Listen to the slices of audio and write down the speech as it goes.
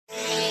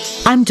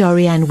I'm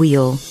Dorianne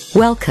Wheel.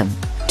 Welcome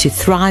to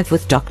Thrive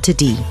with Dr.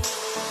 D.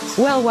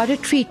 Well, what a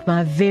treat.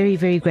 My very,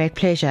 very great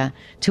pleasure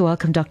to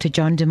welcome Dr.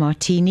 John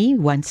Demartini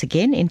once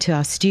again into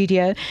our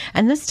studio.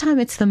 And this time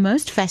it's the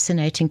most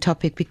fascinating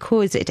topic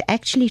because it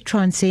actually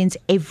transcends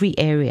every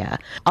area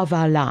of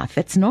our life.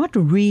 It's not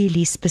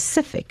really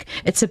specific.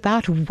 It's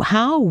about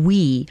how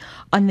we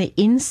on the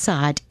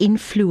inside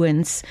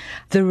influence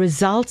the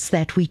results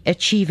that we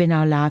achieve in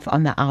our life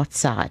on the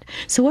outside.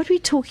 So what we're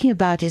talking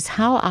about is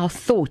how our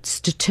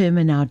thoughts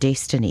determine our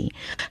destiny,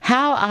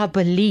 how our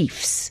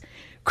beliefs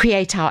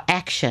create our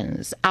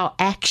actions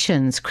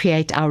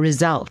create our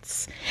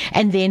results,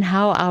 and then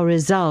how our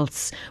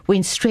results,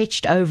 when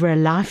stretched over a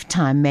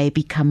lifetime, may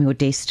become your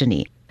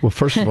destiny. Well,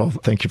 first of all,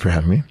 thank you for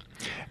having me.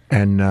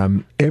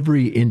 And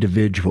every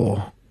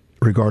individual,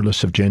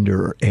 regardless of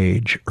gender or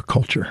age or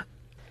culture,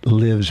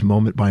 lives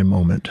moment by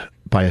moment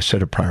by a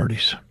set of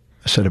priorities,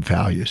 a set of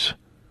values,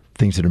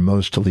 things that are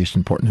most to least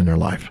important in their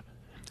life.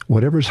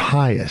 Whatever's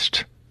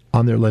highest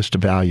on their list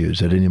of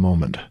values at any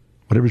moment,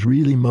 whatever's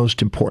really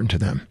most important to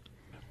them,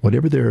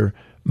 whatever their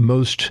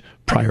most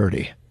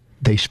priority,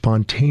 they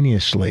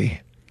spontaneously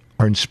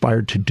are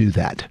inspired to do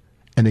that,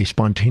 and they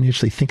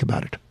spontaneously think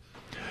about it.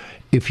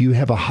 If you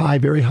have a high,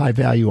 very high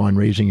value on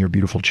raising your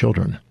beautiful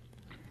children,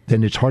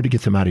 then it's hard to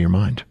get them out of your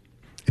mind.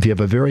 If you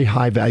have a very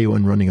high value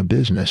on running a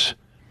business,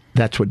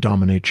 that's what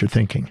dominates your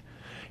thinking.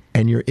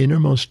 And your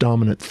innermost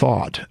dominant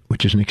thought,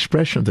 which is an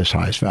expression of this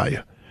highest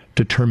value,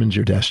 determines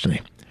your destiny,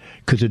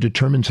 because it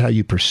determines how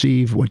you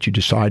perceive, what you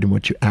decide, and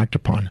what you act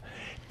upon.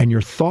 And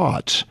your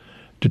thoughts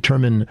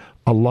determine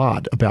a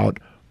lot about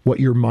what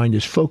your mind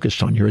is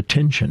focused on, your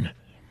attention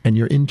and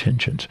your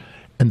intentions.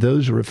 And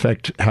those will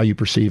affect how you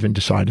perceive and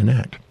decide and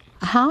act.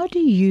 How do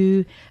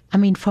you,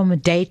 from a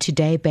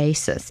day-to-day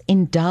basis,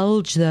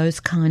 indulge those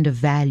kind of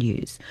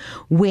values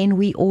when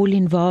we all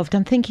involved?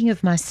 I'm thinking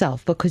of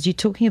myself because you're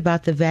talking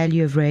about the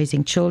value of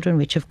raising children,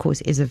 which of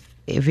course is a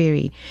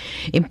very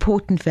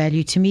important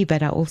value to me,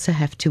 but I also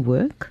have to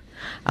work.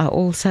 I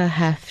also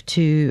have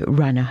to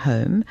run a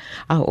home.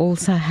 I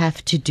also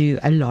have to do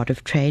a lot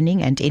of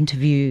training and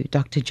interview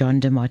Dr. John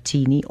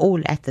Demartini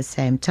all at the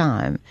same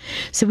time.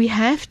 So we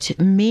have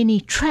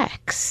many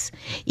tracks,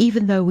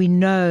 even though we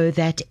know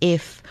that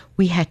if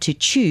we had to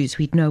choose,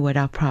 we'd know what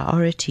our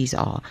priorities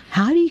are.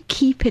 How do you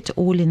keep it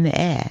all in the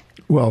air?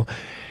 Well,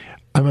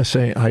 I must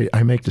say,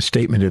 I make the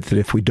statement that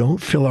if we don't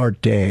fill our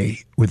day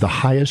with the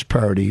highest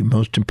priority,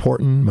 most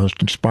important,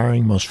 most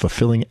inspiring, most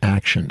fulfilling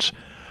actions,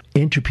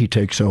 entropy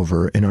takes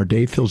over and our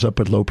day fills up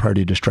with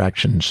low-priority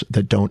distractions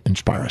that don't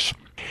inspire us.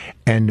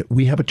 And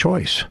we have a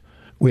choice.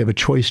 We have a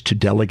choice to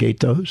delegate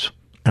those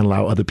and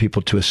allow other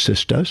people to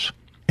assist us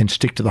and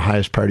stick to the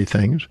highest priority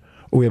things.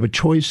 Or we have a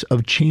choice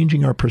of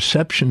changing our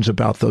perceptions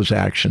about those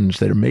actions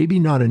that are maybe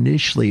not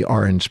initially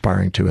are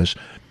inspiring to us,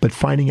 but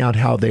finding out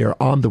how they are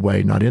on the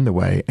way, not in the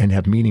way, and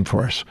have meaning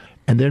for us.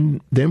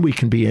 And then we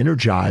can be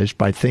energized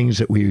by things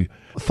that we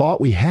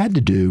thought we had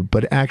to do,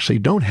 but actually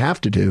don't have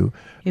to do.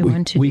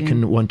 We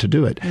can want to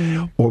do it.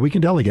 Or we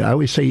can delegate. I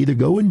always say either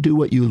go and do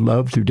what you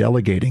love through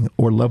delegating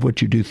or love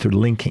what you do through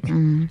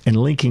linking. And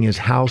linking is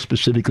how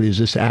specifically is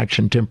this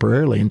action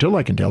temporarily, until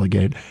I can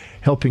delegate,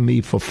 helping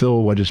me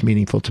fulfill what is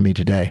meaningful to me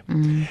today.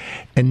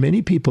 And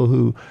many people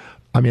who,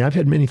 I've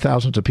had many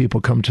thousands of people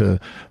come to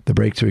the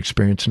Breakthrough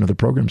Experience and other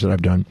programs that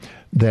I've done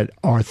that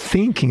are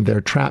thinking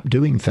they're trapped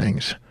doing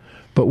things.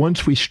 But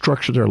once we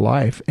structure their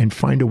life and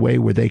find a way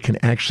where they can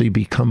actually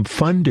become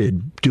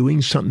funded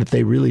doing something that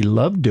they really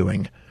love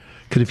doing,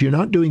 because if you're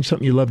not doing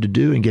something you love to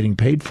do and getting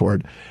paid for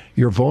it,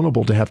 you're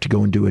vulnerable to have to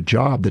go and do a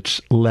job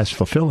that's less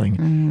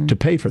fulfilling to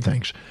pay for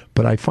things.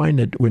 But I find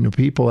that when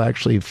people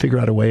actually figure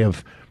out a way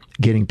of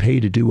getting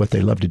paid to do what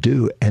they love to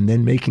do and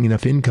then making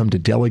enough income to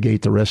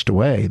delegate the rest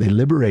away, they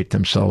liberate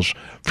themselves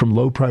from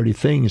low priority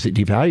things that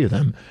devalue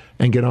them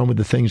and get on with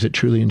the things that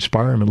truly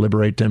inspire them and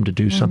liberate them to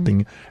do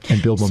something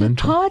and build momentum.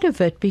 So part of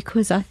it,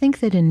 because I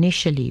think that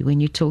initially when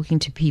you're talking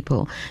to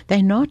people,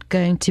 they're not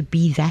going to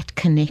be that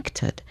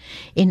connected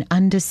in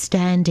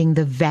understanding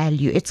the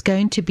value. It's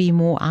going to be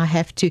more,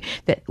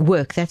 that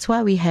work. That's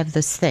why we have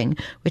this thing,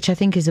 which I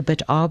think is a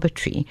bit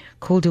arbitrary,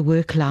 called a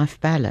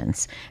work-life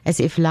balance, as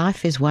if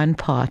life is one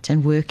part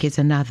and work is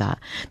another.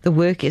 The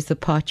work is the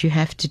part you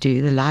have to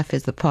do. The life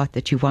is the part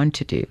that you want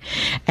to do.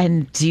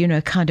 And,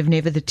 kind of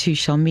never the two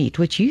shall meet.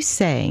 What you're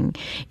saying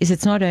is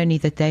it's not only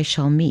that they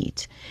shall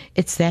meet,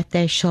 it's that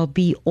they shall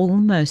be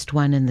almost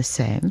one and the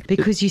same,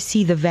 because you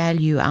see the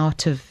value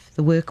out of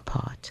the work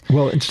part.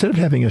 Well, instead of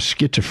having a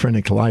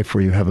schizophrenic life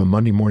where you have a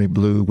Monday morning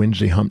blue,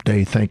 Wednesday hump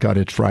day, thank God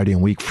it's Friday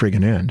and week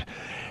friggin' end,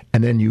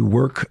 and then you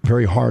work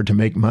very hard to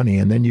make money,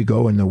 and then you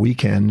go in the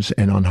weekends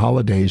and on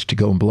holidays to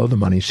go and blow the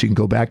money so you can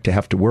go back to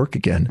have to work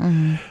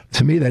again.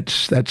 To me,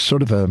 that's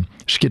sort of a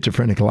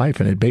schizophrenic life,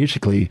 and it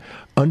basically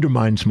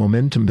undermines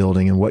momentum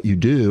building in what you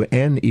do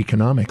and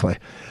economically.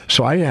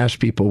 So I ask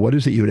people, what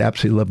is it you would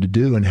absolutely love to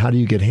do, and how do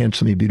you get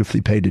handsomely,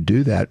 beautifully paid to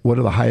do that? What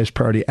are the highest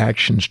priority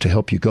actions to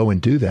help you go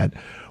and do that?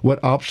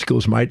 What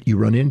obstacles might you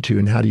run into,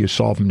 and how do you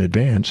solve them in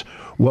advance?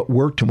 What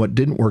worked and what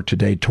didn't work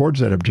today towards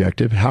that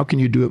objective? How can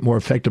you do it more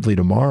effectively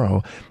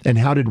tomorrow? And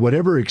how did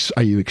whatever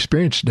you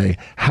experienced today,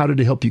 how did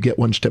it help you get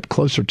one step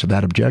closer to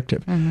that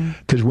objective?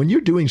 Because when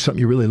you're doing something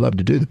you really love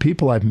to do, the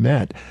people I've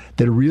met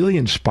that are really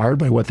inspired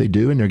by what they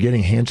do and they're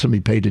getting handsomely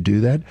paid to do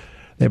that,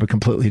 they have a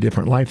completely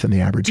different life than the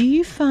average. Do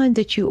you find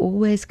that you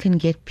always can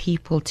get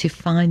people to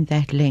find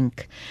that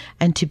link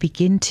and to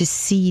begin to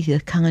see the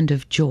kind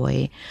of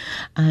joy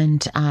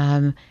and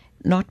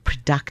not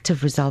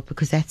productive result,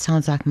 because that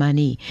sounds like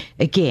money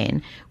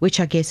again, which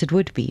I guess it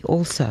would be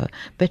also,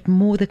 but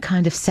more the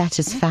kind of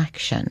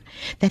satisfaction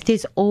that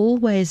there's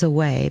always a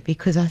way,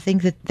 because I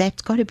think that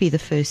that's got to be the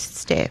first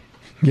step.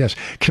 Yes.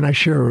 Can I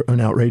share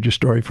an outrageous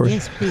story for you?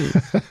 Yes, please.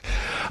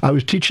 I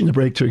was teaching the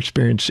Breakthrough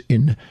Experience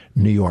in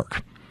New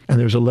York. And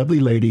there was a lovely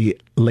lady,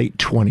 late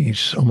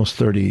 20s, almost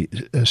 30,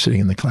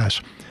 sitting in the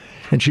class.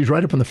 And she's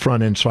right up in the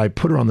front end, so I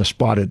put her on the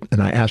spot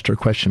and I asked her a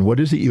question.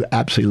 What is it you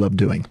absolutely love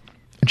doing?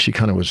 And she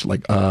kind of was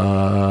like,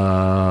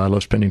 I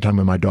love spending time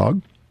with my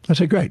dog. I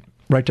said, great,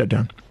 write that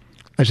down.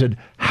 I said,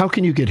 how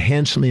can you get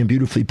handsomely and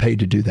beautifully paid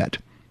to do that?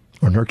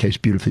 Or in her case,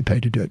 beautifully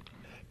paid to do it.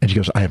 And she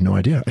goes, I have no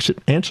idea. I said,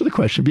 answer the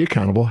question, be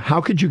accountable. How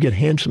could you get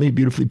handsomely,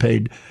 beautifully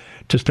paid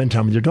to spend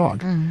time with your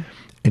dog?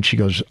 And she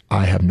goes,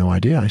 I have no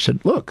idea. I said,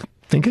 look,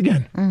 think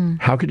again.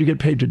 How could you get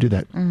paid to do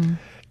that? And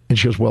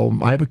she goes, well,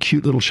 I have a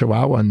cute little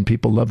chihuahua and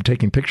people love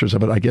taking pictures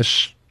of it. I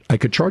guess I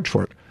could charge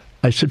for it.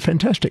 I said,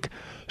 fantastic.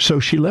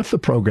 So she left the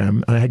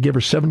program, and I gave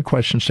her 7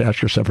 questions to ask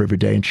herself every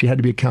day, and she had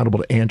to be accountable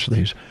to answer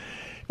these.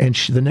 And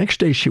the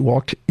next day she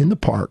walked in the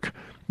park,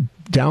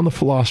 down the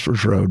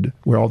Philosopher's Road,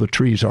 where all the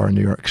trees are in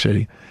New York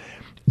City,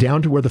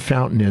 down to where the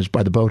fountain is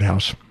by the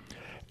boathouse.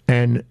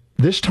 And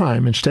this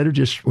time, instead of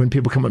just when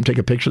people come up and take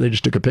a picture, they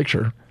just took a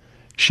picture.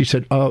 She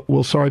said,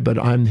 well, sorry, but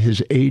I'm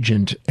his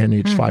agent and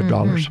it's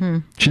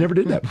 $5. She never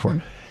did that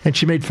before. And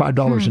she made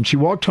 $5. And she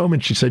walked home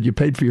and she said, you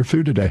paid for your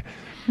food today.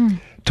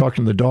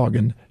 Talking to the dog,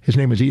 and his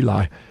name was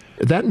Eli.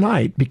 That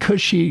night,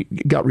 because she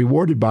got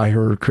rewarded by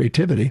her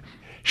creativity,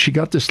 she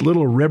got this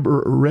little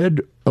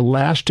red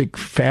elastic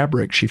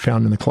fabric she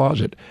found in the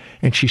closet,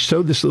 and she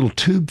sewed this little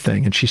tube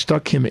thing, and she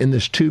stuck him in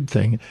this tube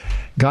thing,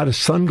 got his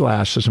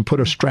sunglasses and put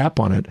a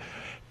strap on it,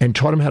 and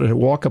taught him how to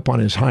walk up on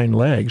his hind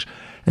legs.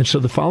 And so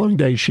the following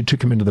day, she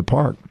took him into the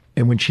park.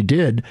 And when she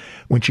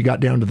got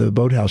down to the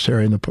boathouse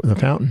area in the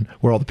fountain,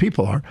 where all the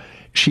people are,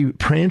 she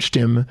pranced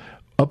him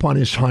up on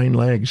his hind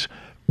legs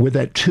with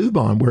that tube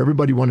on where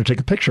everybody wanted to take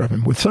a picture of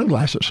him with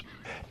sunglasses.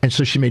 And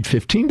so she made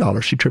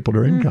 $15. She tripled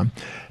her income.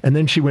 And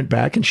then she went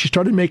back and she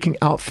started making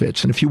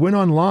outfits. And if you went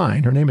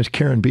online, her name is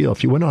Karen Beal.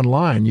 If you went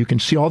online, you can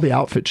see all the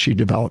outfits she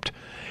developed.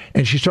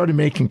 And she started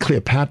making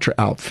Cleopatra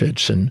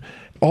outfits and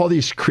all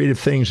these creative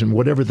things. And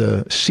whatever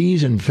the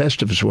season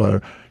festives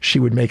were, she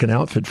would make an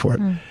outfit for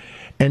it.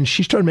 And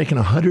she started making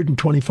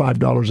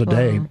 $125 a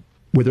day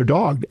with her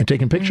dog and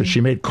taking pictures. She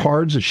made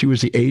cards that she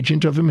was the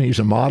agent of him. And he's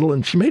a model.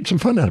 And she made some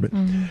fun out of it.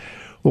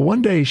 Well,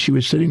 one day she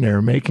was sitting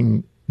there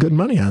making good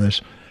money on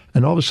this.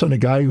 And all of a sudden, a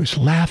guy who was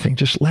laughing,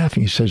 just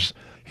laughing,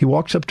 he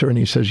walks up to her and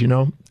he says,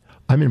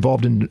 I'm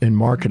involved in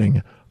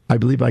marketing. I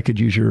believe I could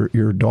use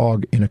your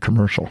dog in a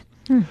commercial.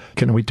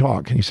 Can we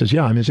talk? And he says,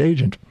 yeah, I'm his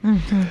agent.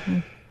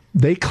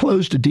 They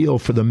closed a deal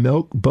for the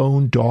Milk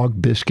Bone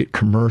Dog Biscuit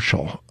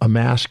commercial, a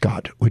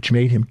mascot, which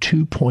made him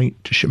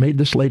made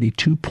this lady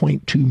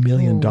 $2.2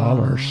 million.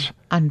 Wow.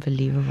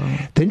 Unbelievable.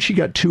 Then she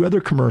got 2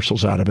 other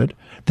commercials out of it.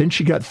 Then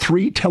she got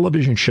 3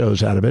 television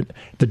shows out of it.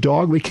 The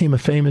dog became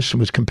famous and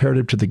was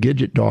comparative to the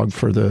Gidget dog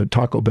for the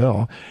Taco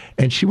Bell.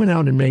 And she went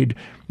out and made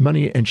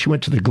money, and she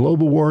went to the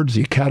Globe Awards,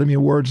 the Academy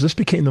Awards. This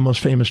became the most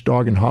famous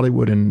dog in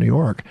Hollywood and New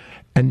York.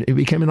 And it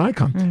became an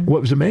icon.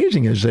 What was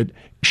amazing is that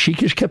she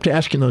just kept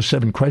asking those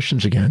 7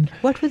 questions again.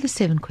 What were the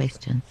 7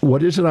 questions?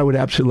 What is it I would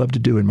absolutely love to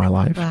do in my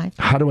life? Right.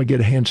 How do I get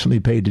handsomely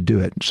paid to do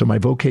it? So my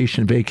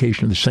vocation and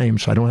vacation are the same,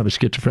 so I don't have a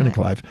schizophrenic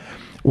life.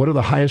 What are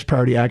the highest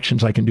priority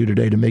actions I can do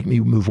today to make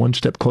me move one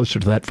step closer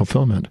to that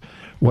fulfillment?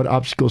 What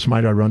obstacles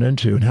might I run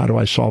into, and how do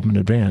I solve them in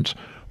advance?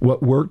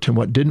 What worked and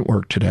what didn't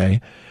work today?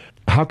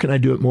 How can I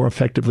do it more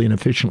effectively and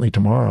efficiently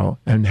tomorrow?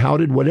 And how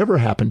did whatever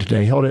happened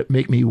today help it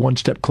make me one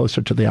step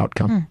closer to the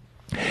outcome?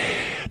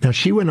 Now,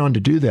 she went on to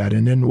do that,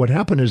 and then what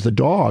happened is the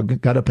dog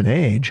got up in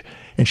age,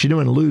 and she didn't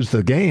want to lose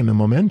the game and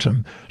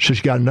momentum, so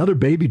she got another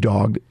baby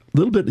dog, a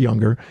little bit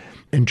younger,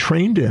 and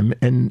trained him,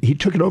 and he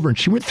took it over, and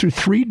she went through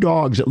 3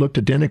 dogs that looked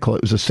identical.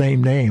 It was the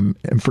same name,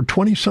 and for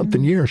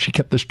 20-something years, she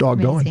kept this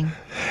dog going.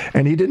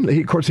 And he didn't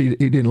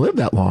live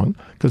that long,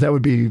 because that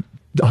would be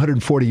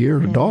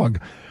 140-year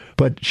dog.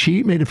 But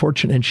she made a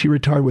fortune, and she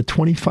retired with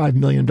 $25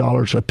 million,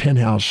 a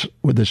penthouse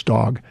with this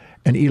dog.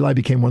 and Eli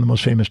became one of the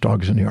most famous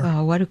dogs in New York.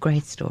 Oh, what a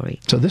great story.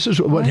 So this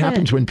is what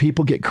happens when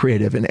people get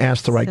creative and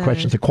ask the right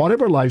questions. The quality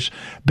of our lives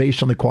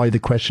based on the quality of the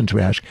questions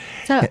we ask,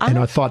 and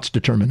our thoughts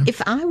determine them.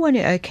 If I want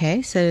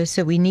to,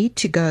 so we need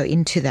to go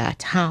into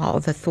that, how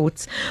the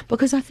thoughts,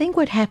 because I think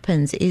what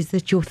happens is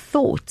that your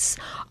thoughts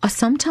are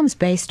sometimes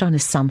based on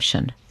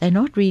assumption. They're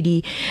not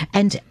really,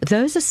 and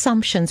those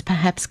assumptions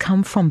perhaps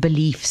come from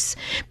beliefs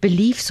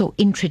or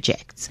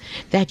introjects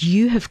that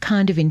you have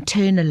kind of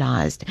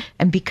internalized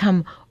and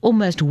become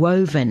almost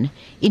woven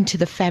into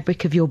the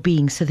fabric of your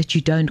being so that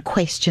you don't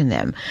question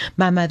them.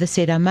 My mother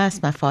said I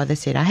must, my father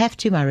said I have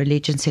to, my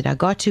religion said I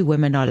got to,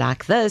 women are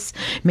like this,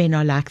 men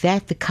are like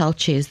that, the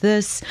culture is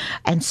this,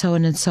 and so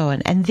on and so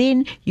on. And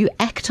then you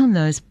act on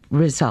those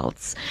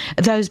results,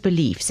 those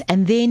beliefs,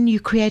 and then you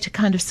create a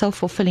kind of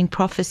self-fulfilling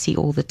prophecy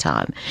all the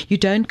time. You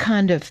don't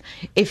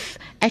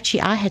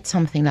I had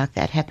something like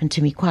that happen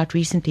to me quite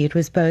recently. It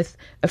was both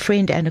a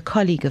friend and a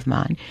colleague of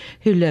mine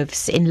who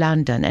lives in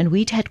London, and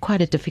we'd had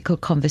quite a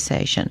difficult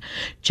conversation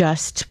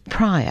just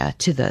prior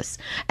to this.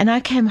 And I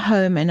came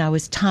home and I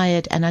was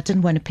tired and I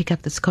didn't want to pick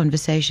up this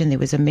conversation. There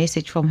was a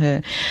message from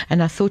her,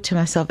 and I thought to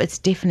myself, it's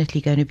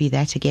definitely going to be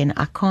that again.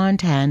 I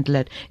can't handle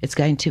it.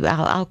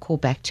 I'll call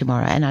back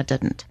tomorrow, and I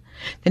didn't.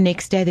 The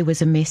next day there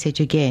was a message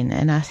again,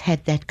 and I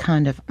had that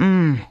kind of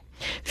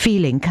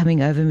feeling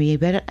coming over me.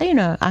 But,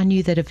 I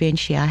knew that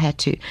eventually I had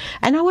to.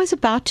 And I was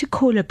about to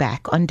call her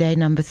back on day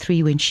number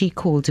 3 when she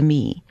called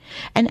me.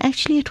 And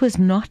actually it was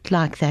not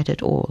like that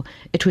at all.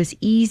 It was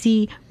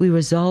easy. We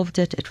resolved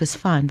it. It was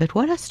fine. But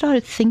what I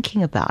started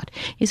thinking about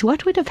is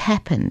what would have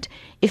happened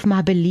if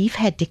my belief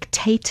had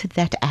dictated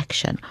that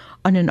action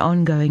on an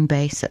ongoing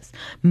basis.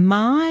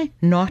 My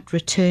not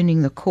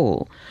returning the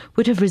call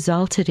would have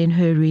resulted in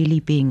her really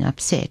being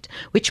upset,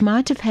 which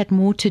might have had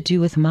more to do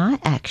with my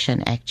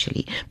action,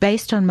 actually,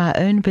 based on my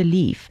own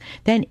belief,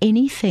 than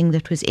anything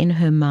that was in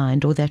her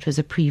mind or that was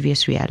a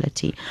previous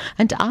reality.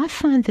 And I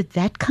find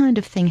that kind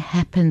of thing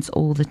happens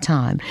all the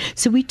time.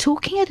 So we're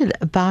talking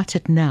about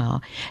it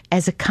now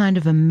as a kind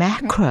of a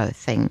macro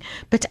thing,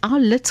 but our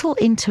little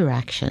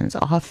interactions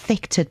are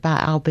affected by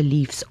our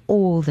beliefs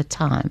all the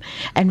time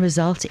and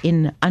result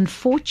in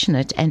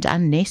unfortunate and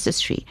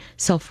unnecessary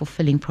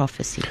self-fulfilling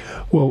prophecy.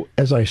 Well,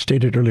 as I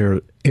stated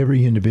earlier,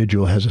 every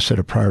individual has a set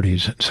of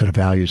priorities, a set of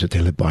values that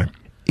they live by.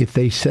 If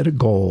they set a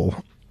goal,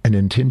 an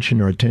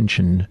intention or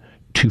attention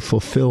to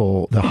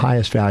fulfill the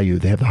highest value,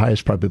 they have the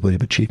highest probability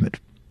of achievement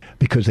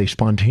because they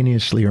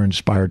spontaneously are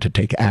inspired to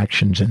take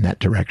actions in that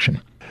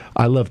direction.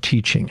 I love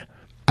teaching.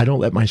 I don't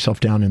let myself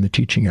down in the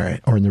teaching area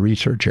or in the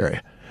research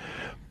area,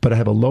 but I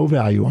have a low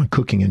value on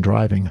cooking and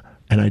driving.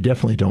 And I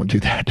definitely don't do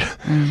that.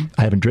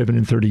 I haven't driven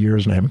in 30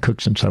 years and I haven't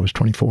cooked since I was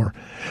 24.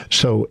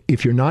 So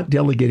if you're not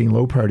delegating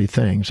low priority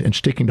things and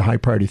sticking to high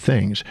priority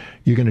things,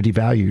 you're going to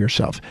devalue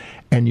yourself.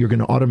 And you're going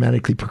to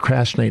automatically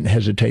procrastinate and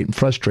hesitate and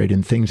frustrate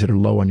in things that are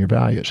low on your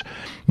values.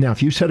 Now,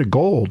 if you set a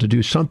goal to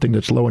do something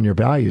that's low on your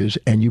values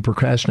and you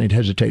procrastinate,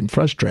 hesitate, and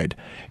frustrate,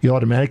 you're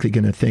automatically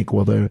going to think,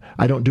 well,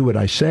 I don't do what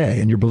I say.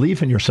 And your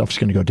belief in yourself is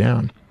going to go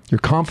down. Your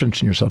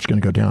confidence in yourself is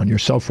going to go down. Your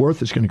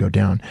self-worth is going to go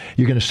down.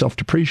 You're going to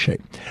self-depreciate.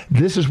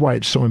 This is why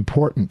it's so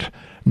important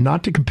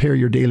not to compare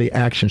your daily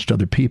actions to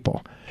other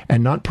people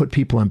and not put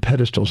people on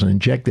pedestals and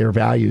inject their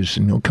values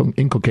and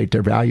inculcate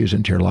their values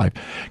into your life.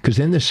 Because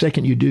then the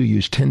second you do,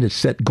 you tend to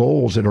set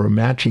goals that are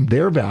matching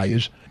their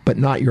values, but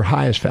not your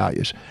highest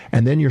values.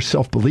 And then your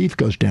self-belief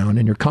goes down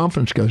and your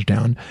confidence goes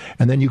down.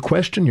 And then you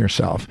question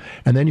yourself.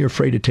 And then you're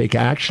afraid to take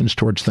actions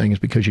towards things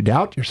because you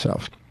doubt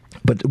yourself.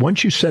 But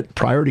once you set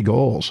priority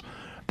goals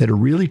that are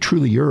really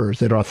truly yours,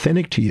 that are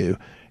authentic to you,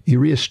 you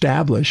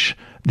reestablish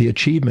the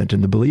achievement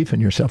and the belief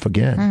in yourself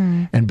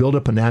again and build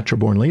up a natural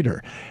born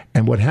leader.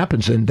 And what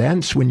happens, and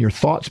that's when your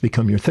thoughts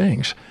become your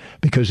things,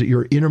 because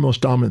your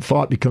innermost dominant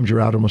thought becomes your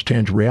outermost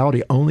tangible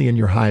reality only in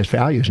your highest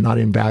values, not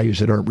in values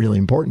that aren't really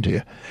important to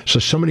you.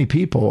 So many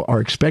people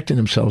are expecting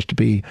themselves to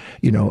be,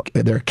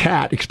 they're a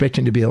cat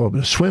expecting to be able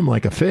to swim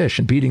like a fish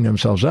and beating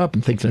themselves up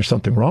and think there's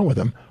something wrong with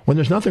them when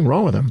there's nothing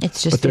wrong with them.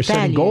 It's just but they're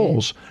setting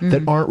goals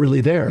that aren't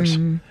really theirs.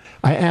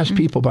 I ask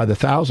people by the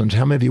thousands,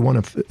 how many of you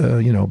want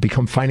to,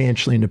 become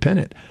financially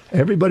independent?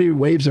 Everybody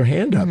waves their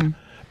hand up.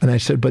 And I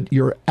said, but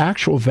your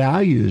actual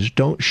values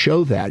don't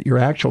show that. Your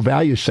actual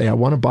values say, I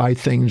want to buy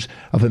things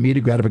of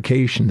immediate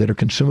gratification that are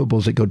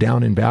consumables that go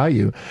down in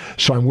value.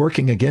 So I'm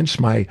working against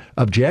my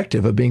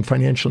objective of being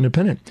financially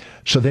independent.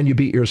 So then you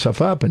beat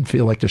yourself up and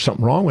feel like there's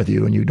something wrong with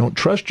you and you don't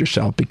trust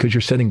yourself because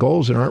you're setting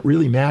goals that aren't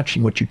really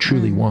matching what you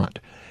truly want.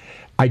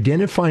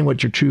 Identifying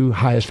what your true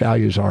highest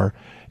values are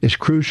is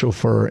crucial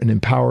for an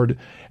empowered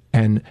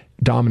and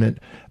dominant,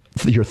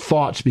 your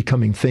thoughts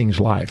becoming things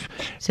life.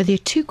 So there are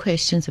two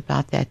questions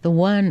about that. The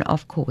one,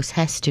 of course,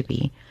 has to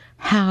be,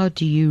 how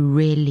do you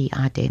really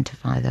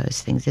identify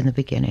those things in the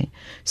beginning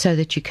so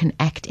that you can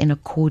act in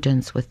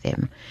accordance with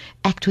them,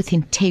 act with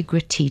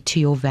integrity to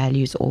your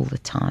values all the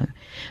time?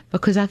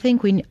 Because I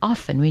think when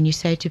you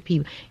say to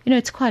people,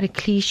 it's quite a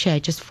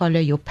cliche, just follow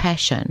your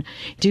passion,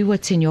 do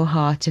what's in your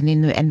heart, and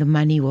then the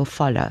money will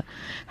follow.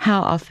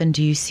 How often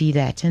do you see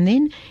that? And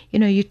then,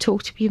 you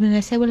talk to people and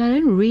they say, well, I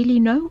don't really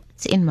know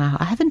what's in my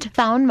heart. I haven't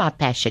found my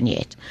passion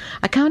yet.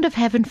 I kind of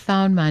haven't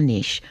found my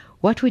niche.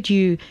 What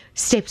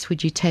steps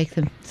would you take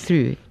them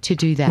through to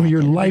do that? Well,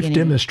 your life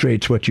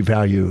demonstrates what you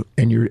value,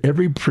 and your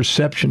every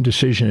perception,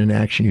 decision, and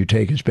action you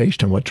take is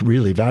based on what's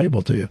really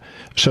valuable to you.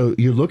 So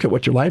you look at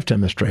what your life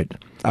demonstrates.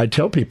 I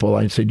tell people,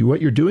 I said,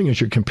 what you're doing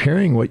is you're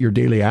comparing what your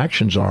daily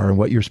actions are and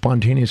what you're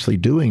spontaneously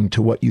doing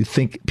to what you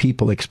think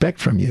people expect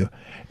from you.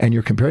 And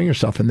you're comparing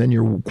yourself, and then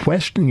you're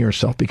questioning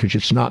yourself because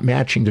it's not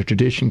matching the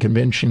tradition,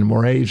 convention, and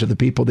mores of the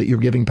people that you're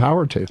giving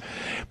power to.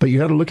 But you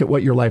got to look at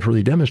what your life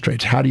really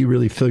demonstrates. How do you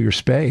really fill your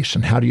space,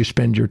 and how do you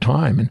spend your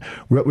time, and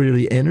what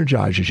really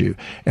energizes you,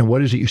 and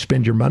what is it you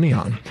spend your money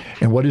on,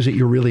 and what is it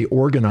you're really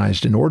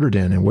organized and ordered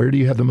in, and where do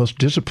you have the most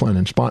discipline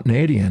and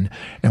spontaneity in,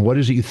 and what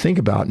is it you think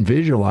about and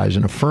visualize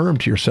and affirm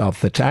to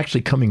yourself that's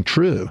actually coming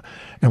true,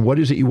 and what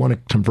is it you want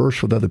to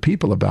converse with other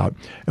people about,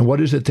 and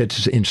what is it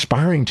that's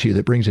inspiring to you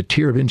that brings a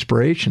tear of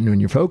inspiration when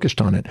you're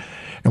focused on it,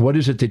 and what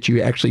is it that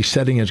you're actually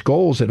setting as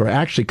goals that are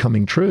actually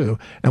coming true,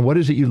 and what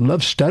is it you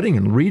love studying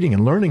and reading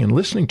and learning and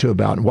listening to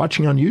about and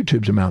watching on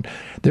YouTube's amount.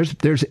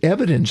 There's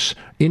evidence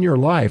in your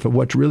life of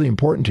what's really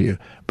important to you.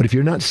 But if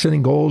you're not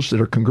setting goals that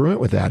are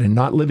congruent with that and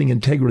not living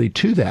integrity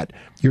to that,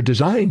 you're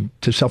designed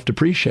to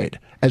self-depreciate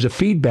as a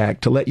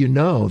feedback to let you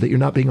know that you're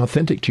not being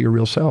authentic to your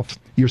real self.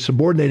 You're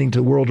subordinating to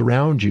the world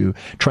around you,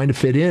 trying to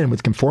fit in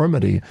with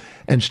conformity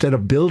instead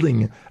of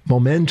building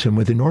momentum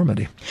with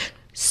enormity.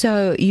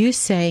 So you're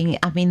saying,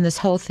 this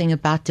whole thing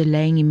about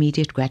delaying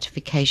immediate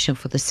gratification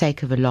for the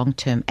sake of a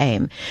long-term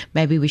aim,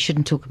 maybe we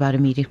shouldn't talk about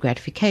immediate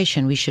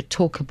gratification. We should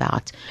talk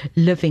about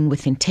living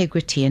with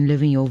integrity and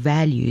living your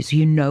values.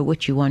 You know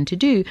what you want to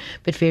do,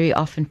 but very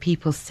often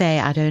people say,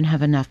 I don't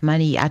have enough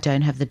money, I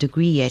don't have the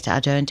degree yet,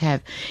 I don't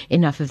have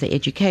enough of the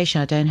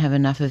education, I don't have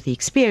enough of the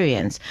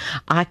experience.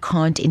 I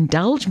can't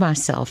indulge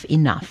myself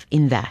enough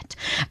in that.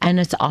 And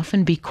it's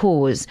often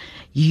because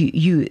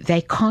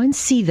they can't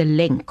see the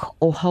link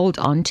or hold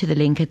on to the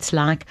link. It's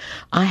like,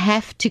 I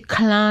have to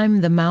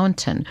climb the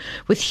mountain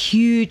with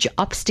huge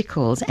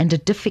obstacles and a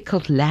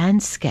difficult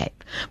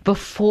landscape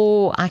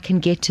before I can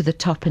get to the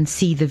top and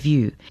see the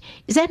view.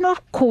 Is that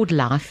not called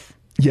life?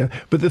 Yeah,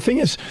 but the thing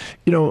is,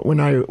 when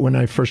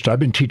I first, I've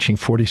been teaching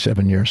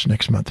 47 years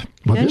next month.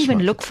 Well, you don't even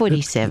look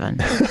 47.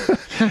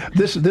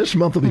 This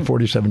month will be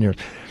 47 years.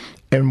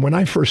 And when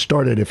I first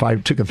started, if I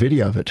took a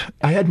video of it,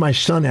 I had my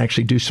son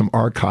actually do some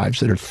archives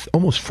that are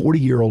almost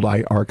 40-year-old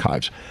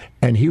archives.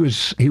 And he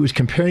was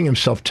comparing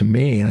himself to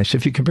me. And I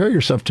said, if you compare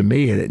yourself to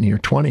me in your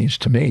 20s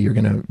to me, you're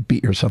going to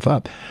beat yourself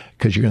up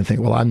because you're going to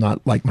think, well, I'm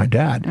not like my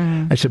dad.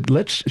 I said,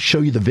 let's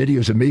show you the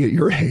videos of me at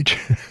your age.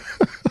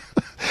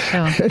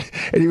 Oh.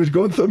 And he was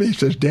going through me. He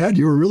says, Dad,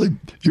 you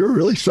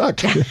really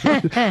sucked.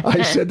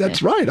 I said,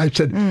 that's right. I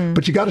said,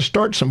 but you got to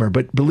start somewhere.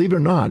 But believe it or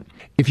not,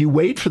 if you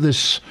wait for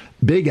this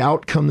big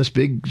outcome, this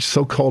big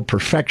so-called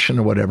perfection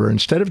or whatever,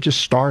 instead of just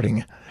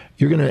starting,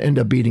 you're going to end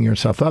up beating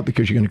yourself up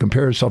because you're going to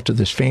compare yourself to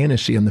this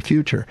fantasy in the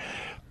future.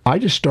 I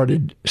just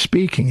started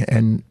speaking,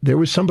 and there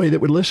was somebody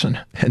that would listen,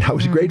 and I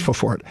was grateful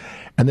for it.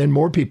 And then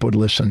more people would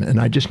listen, and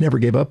I just never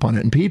gave up on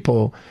it. And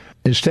people,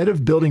 instead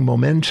of building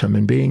momentum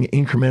and being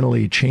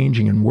incrementally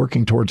changing and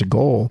working towards a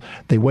goal,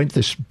 they went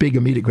this big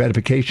immediate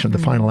gratification of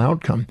the final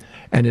outcome.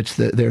 And it's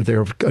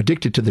they're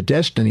addicted to the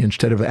destiny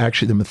instead of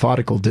actually the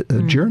methodical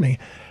journey.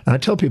 And I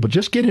tell people,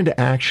 just get into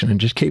action and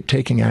just keep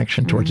taking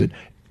action towards it.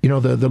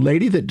 The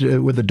lady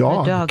that with the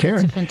dog,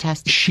 Karen, that's a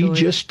fantastic she story.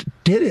 just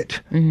did it,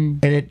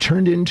 and it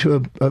turned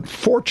into a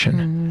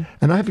fortune.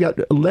 And I've got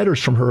letters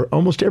from her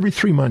almost every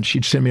 3 months.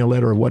 She'd send me a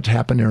letter of what's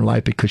happened in her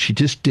life because she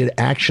just did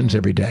actions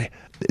every day.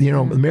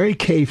 Mary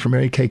Kay from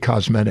Mary Kay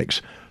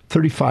Cosmetics,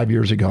 35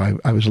 years ago,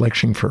 I was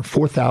lecturing for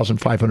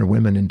 4,500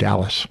 women in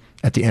Dallas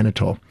at the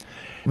Anatole.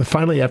 But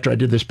finally, after I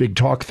did this big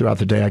talk throughout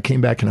the day, I came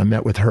back and I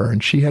met with her,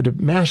 and she had a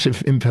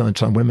massive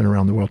influence on women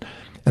around the world.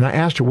 And I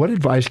asked her, what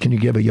advice can you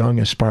give a young,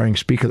 aspiring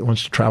speaker that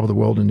wants to travel the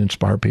world and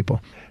inspire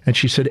people? And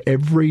she said,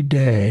 every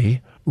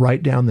day,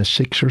 write down the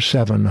 6 or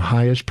 7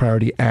 highest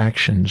priority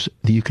actions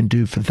that you can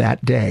do for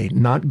that day.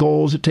 Not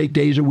goals that take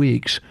days or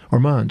weeks or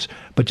months,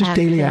 but just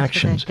daily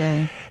actions.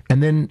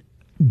 And then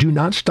do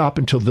not stop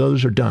until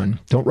those are done.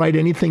 Don't write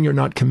anything you're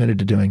not committed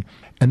to doing.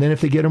 And then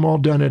if they get them all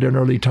done at an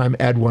early time,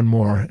 add one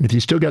more. And if you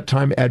still got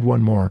time, add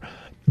one more.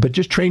 But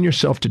just train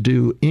yourself to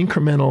do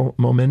incremental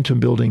momentum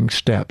building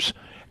steps.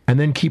 And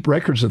then keep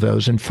records of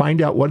those and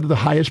find out what are the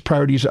highest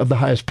priorities of the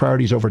highest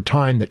priorities over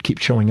time that keep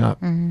showing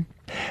up. And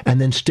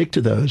then stick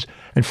to those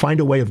and find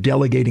a way of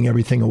delegating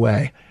everything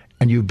away.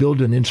 And you build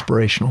an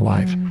inspirational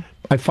life.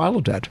 I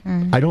followed that.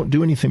 I don't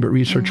do anything but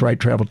research, write,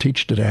 travel,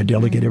 teach today. I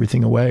delegate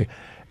everything away.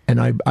 And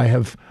I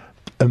have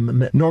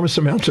enormous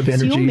amounts of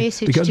energy your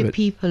message because to of it.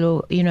 People,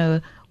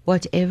 or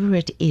whatever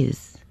it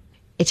is,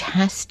 it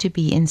has to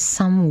be in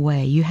some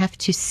way. You have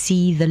to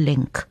see the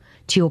link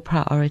to your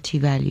priority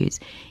values,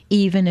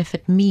 even if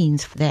it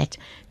means that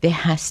there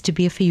has to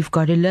be you've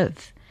got to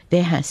live.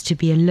 There has to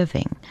be a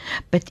living.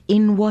 But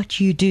in what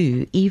you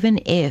do, even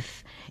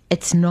if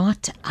it's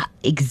not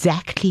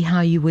exactly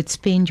how you would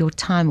spend your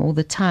time all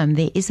the time,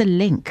 there is a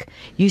link.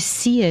 You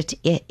see it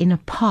in a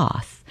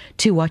path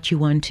to what you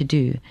want to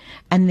do.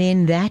 And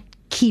then that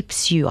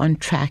keeps you on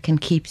track and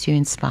keeps you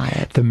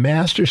inspired. The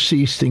master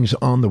sees things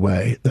on the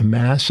way. The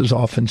masses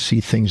often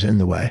see things in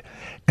the way.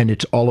 And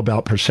it's all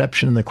about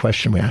perception and the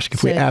question we ask.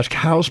 If we ask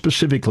how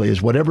specifically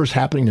is whatever's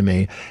happening to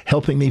me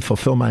helping me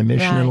fulfill my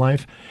mission in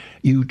life,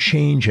 you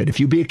change it. If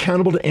you be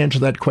accountable to answer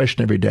that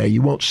question every day,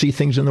 you won't see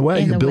things in the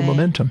way. You build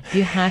momentum.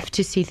 You have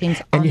to see things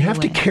on And you have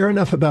to care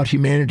enough about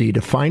humanity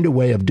to find a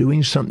way of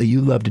doing something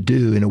you love to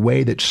do in a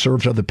way that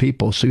serves other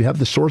people. So you have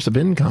the source of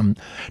income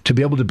to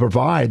be able to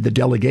provide the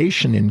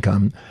delegation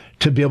income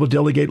to be able to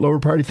delegate lower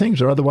priority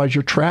things, or otherwise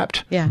you're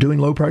trapped doing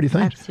low priority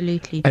things.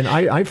 Absolutely. And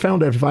I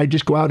found that if I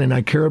just go out and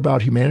I care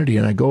about humanity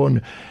and I go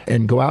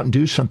and go out and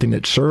do something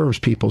that serves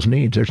people's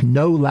needs, there's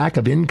no lack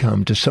of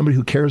income to somebody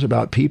who cares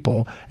about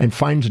people and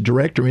finds a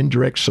direct or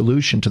indirect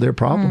solution to their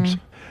problems.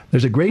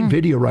 There's a great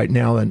video right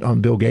now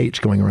on Bill Gates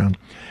going around.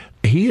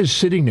 He is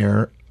sitting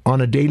there on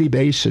a daily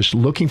basis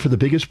looking for the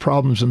biggest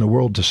problems in the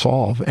world to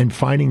solve and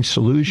finding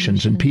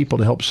solutions and people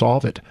to help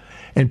solve it.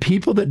 And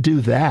people that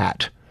do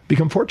that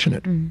become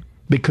fortunate.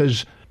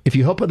 Because if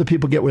you help other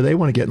people get where they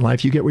want to get in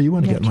life, you get where you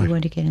want to get in life. You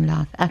want to get in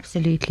life,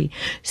 absolutely.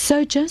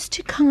 So just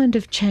to kind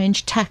of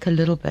change tack a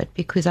little bit,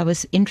 because I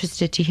was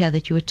interested to hear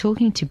that you were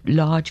talking to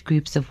large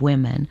groups of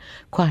women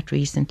quite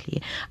recently.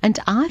 And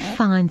I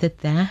find that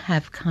they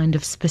have kind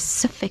of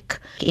specific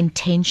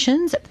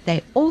intentions.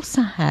 They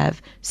also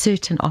have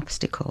certain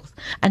obstacles.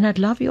 And I'd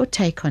love your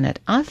take on it.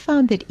 I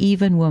found that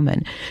even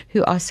women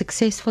who are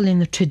successful in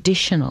the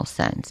traditional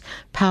sense,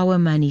 power,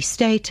 money,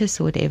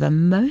 status, or whatever,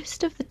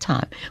 most of the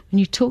time, when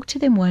you talk to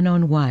them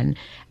one-on-one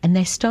and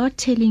they start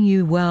telling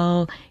you,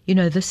 well, you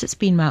know, this has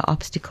been my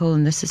obstacle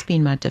and this has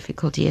been my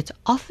difficulty, it's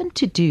often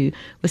to do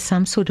with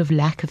some sort of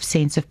lack of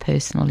sense of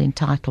personal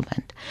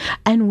entitlement.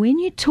 And when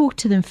you talk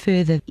to them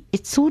further,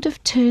 it sort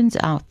of turns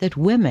out that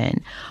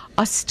women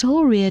are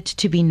still reared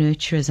to be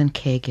nurturers and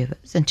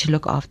caregivers and to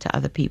look after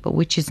other people,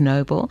 which is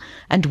noble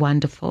and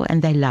wonderful,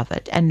 and they love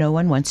it, and no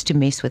one wants to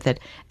mess with it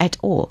at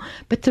all.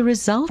 But the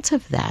result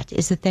of that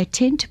is that they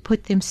tend to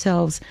put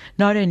themselves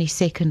not only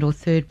second or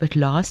third, but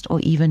last, or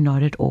even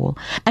not at all.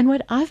 And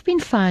what I've been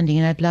finding,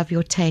 and I'd love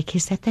your take,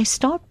 is that they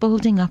start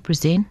building up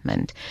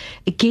resentment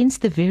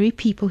against the very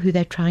people who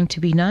they're trying to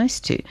be nice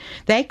to.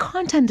 They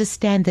can't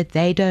understand that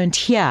they don't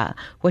hear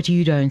what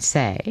you don't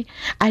say,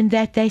 and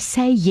that they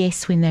say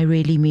yes when they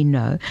really mean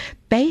no,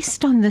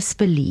 based on this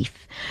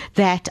belief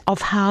that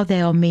of how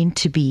they are meant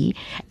to be,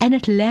 and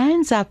it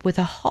lands up with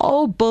a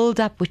whole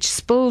build-up which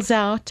spills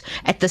out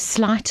at the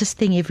slightest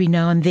thing every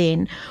now and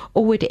then,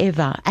 or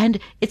whatever. And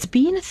it's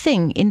been a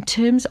thing in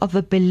terms of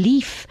a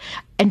belief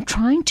and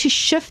trying to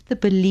shift the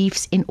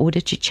beliefs in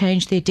order to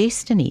change their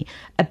destiny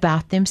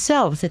about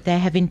themselves that they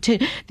have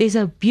there's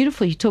a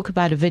beautiful, you talk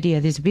about a video,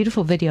 there's a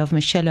beautiful video of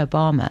Michelle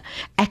Obama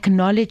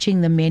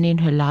acknowledging the men in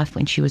her life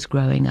when she was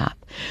growing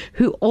up,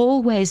 who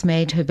always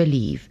made her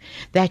believe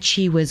that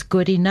she was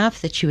good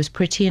enough, that she was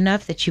pretty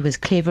enough, that she was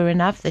clever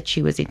enough, that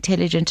she was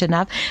intelligent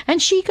enough.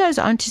 And she goes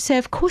on to say,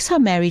 of course I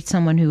married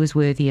someone who was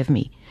worthy of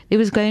me. There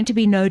was going to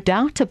be no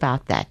doubt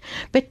about that.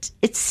 But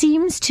it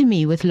seems to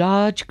me with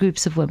large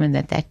groups of women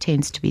that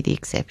tends to be the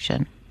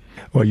exception.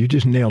 Well, you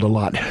just nailed a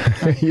lot.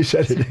 You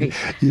said it.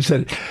 You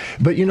said it.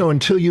 But, you know,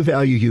 until you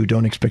value you,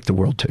 don't expect the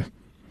world to.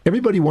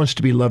 Everybody wants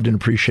to be loved and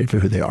appreciated for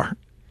who they are.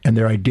 And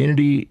their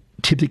identity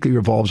typically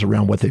revolves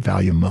around what they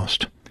value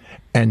most.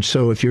 And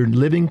so if you're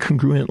living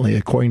congruently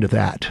according to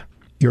that,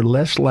 you're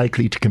less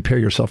likely to compare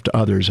yourself to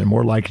others and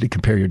more likely to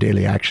compare your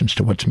daily actions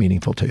to what's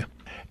meaningful to you.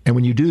 And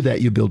when you do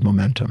that, you build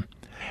momentum.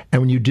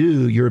 And when you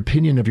do, your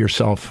opinion of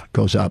yourself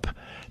goes up,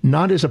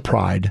 not as a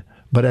pride,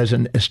 but as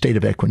a state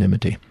of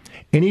equanimity.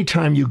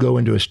 Anytime you go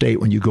into a state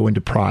when you go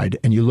into pride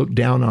and you look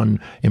down on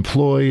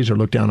employees or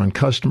look down on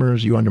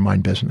customers, you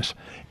undermine business.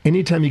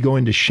 Anytime you go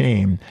into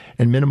shame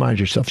and minimize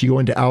yourself, you go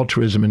into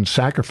altruism and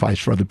sacrifice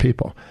for other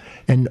people.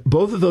 And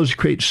both of those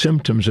create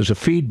symptoms as a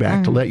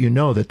feedback to let you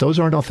know that those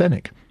aren't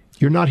authentic.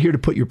 You're not here to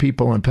put your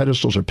people on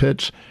pedestals or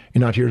pits. You're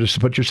not here to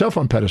put yourself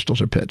on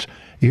pedestals or pits.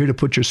 You're here to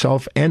put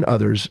yourself and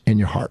others in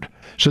your heart.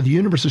 So the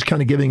universe is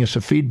kind of giving us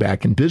a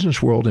feedback in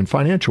business world and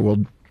financial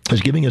world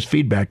is giving us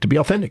feedback to be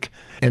authentic.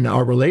 And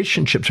our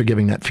relationships are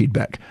giving that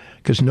feedback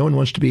because no one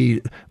wants to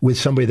be with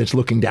somebody that's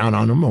looking down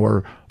on them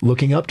or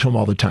looking up to them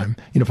all the time.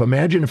 You know,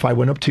 imagine if I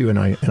went up to you and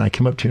I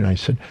came up to you and I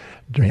said,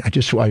 Doreen, I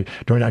just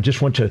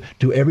want to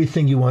do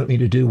everything you want me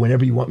to do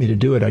whenever you want me to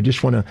do it. I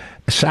just want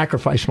to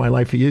sacrifice my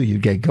life for you.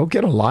 You'd go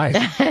get a life.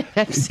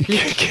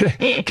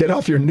 get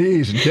off your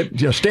knees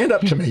and stand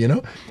up to me, you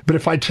know. But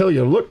if I tell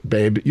you, look,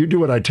 babe, you do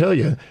what I tell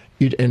you,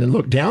 and then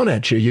look down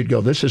at you, you'd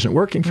go, this isn't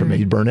working for me.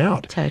 You'd burn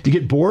out. Totally. You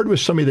get bored with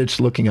somebody that's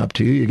looking up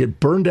to you. You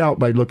get burned out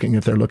by looking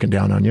if they're looking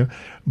down on you.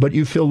 But but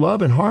you feel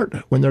love and heart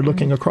when they're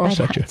looking across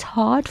at you. It's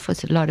hard for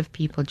a lot of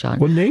people, John.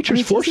 Well,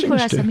 nature's forcing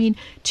us to.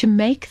 To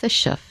make the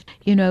shift,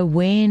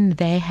 when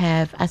they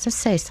have, as I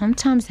say,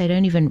 sometimes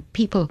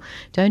people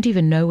don't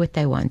even know what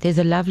they want. There's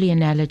a lovely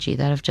analogy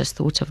that I've just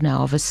thought of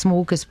now of a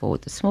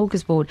smorgasbord. The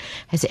smorgasbord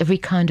has every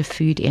kind of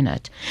food in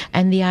it.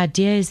 And the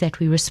idea is that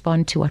we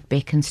respond to what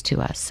beckons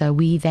to us. So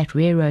that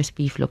rare roast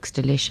beef looks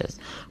delicious,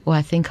 or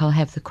I think I'll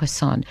have the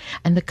croissant.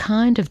 And the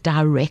kind of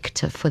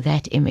directive for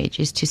that image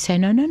is to say,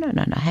 no,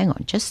 hang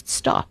on, just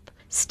stop.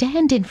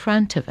 Stand in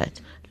front of it.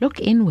 Look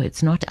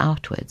inwards, not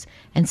outwards,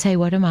 and say,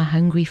 what am I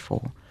hungry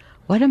for?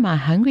 What am I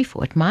hungry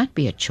for? It might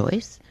be a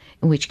choice,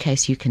 in which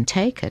case you can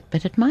take it,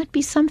 but it might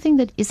be something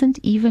that isn't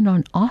even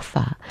on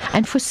offer.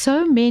 And for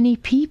so many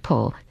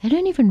people, they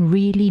don't even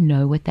really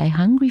know what they're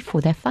hungry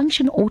for. They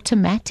function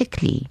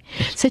automatically.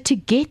 So to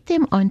get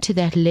them onto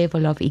that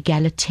level of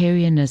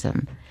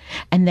egalitarianism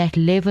and that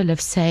level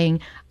of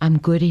saying, I'm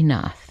good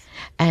enough,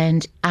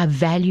 and I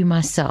value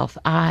myself.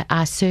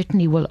 I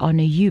certainly will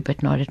honor you,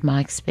 but not at my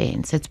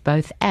expense. It's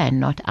both and,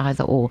 not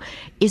either or.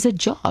 Is a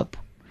job.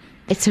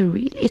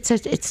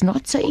 It's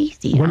not so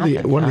easy.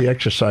 One of the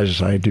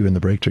exercises I do in the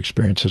Breakthrough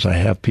Experience is I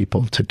have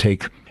people to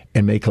take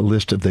and make a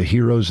list of the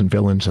heroes and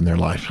villains in their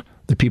life,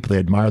 the people they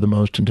admire the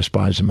most and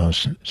despise the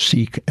most,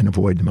 seek and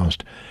avoid the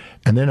most.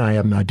 And then I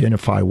have them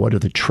identify what are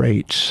the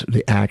traits,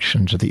 the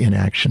actions or the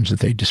inactions that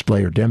they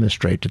display or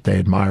demonstrate that they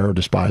admire or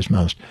despise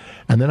most.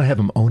 And then I have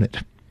them own it.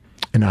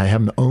 And I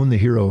have them own the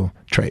hero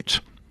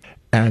traits.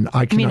 And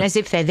I cannot, you mean as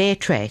if they're their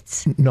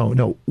traits?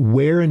 No.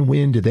 Where and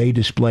when do they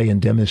display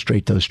and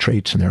demonstrate those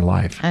traits in their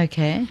life?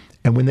 Okay.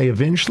 And when they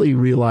eventually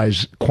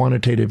realize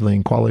quantitatively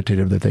and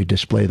qualitatively that they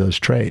display those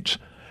traits,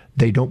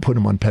 they don't put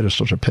them on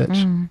pedestals or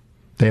pits.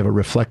 They have a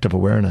reflective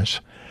awareness.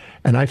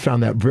 And I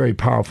found that very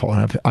powerful.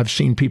 And I've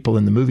seen people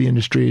in the movie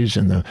industries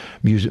and the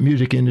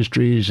music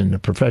industries and the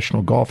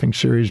professional golfing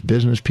series,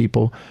 business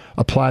people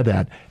apply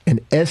that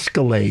and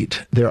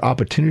escalate their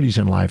opportunities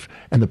in life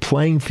and the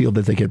playing field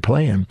that they could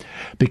play in.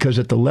 Because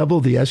at the level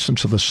of the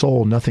essence of the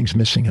soul, nothing's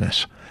missing in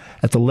us.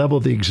 At the level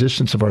of the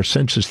existence of our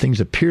senses, things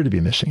appear to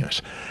be missing in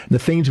us. And the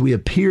things we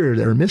appear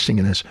that are missing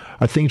in us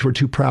are things we're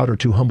too proud or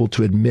too humble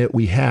to admit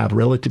we have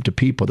relative to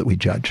people that we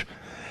judge.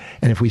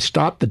 And if we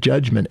stop the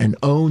judgment and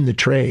own the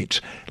traits,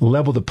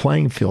 level the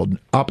playing field,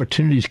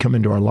 opportunities come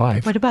into our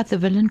life. What about the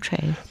villain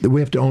trait?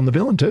 We have to own the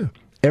villain too.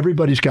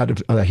 Everybody's got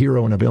a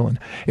hero and a villain.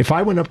 If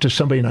I went up to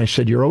somebody and I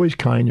said, you're always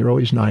kind, you're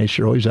always nice,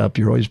 you're always up,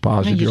 you're always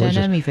positive. No, you don't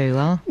know me very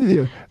well.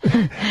 Yeah.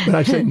 But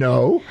I say,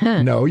 no,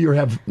 you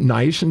have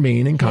nice and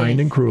mean and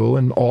kind and cruel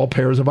and all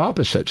pairs of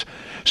opposites.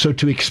 So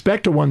to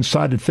expect a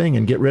one-sided thing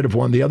and get rid of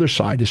the other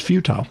side is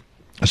futile.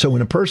 So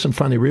when a person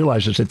finally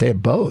realizes that they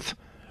have both,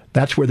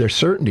 that's where their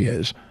certainty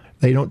is.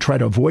 They don't try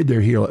to avoid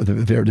their hero,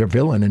 their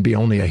villain, and be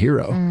only a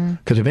hero,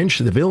 because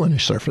eventually the villain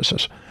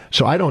surfaces.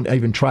 So I don't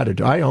even try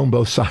to. I own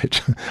both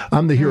sides.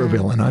 I'm the hero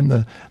villain. I'm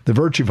the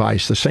virtue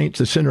vice, the saint,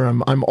 the sinner.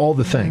 I'm all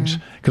the things.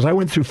 Because I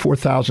went through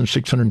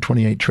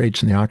 4,628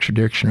 traits in the Oxford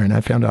Dictionary, and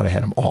I found out I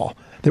had them all.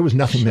 There was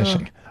nothing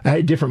missing. I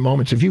had different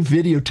moments. If you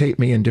videotape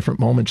me in different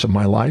moments of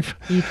my life,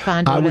 you'd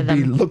find I would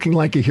be looking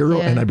like a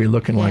hero and I'd be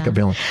looking like a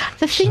villain.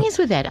 The thing is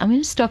with that, I'm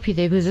going to stop you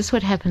there because this is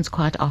what happens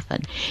quite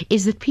often,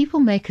 is that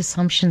people make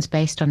assumptions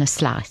based on a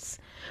slice.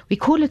 We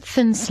call it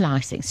thin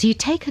slicing. So you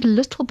take a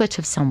little bit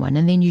of someone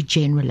and then you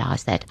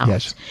generalize that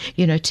out,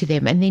 to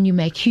them. And then you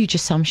make huge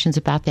assumptions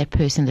about that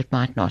person that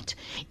might not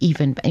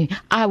even.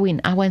 I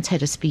once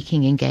had a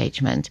speaking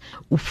engagement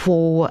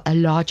for a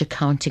large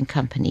accounting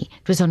company.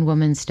 It was on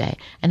Women's Day.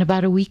 And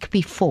about a week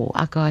before,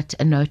 I got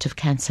a note of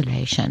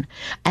cancellation.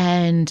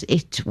 And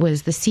it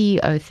was the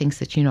CEO thinks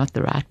that you're not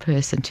the right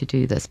person to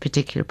do this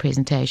particular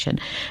presentation.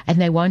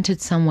 And they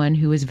wanted someone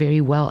who was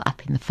very well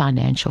up in the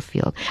financial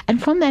field.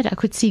 And from that, I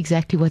could see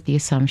exactly what the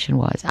assumption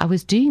was. I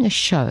was doing a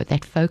show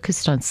that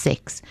focused on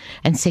sex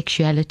and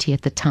sexuality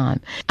at the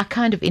time. I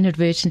kind of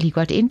inadvertently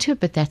got into it,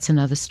 but that's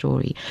another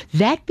story.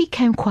 That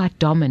became quite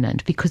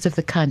dominant because of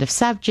the kind of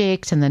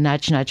subject and the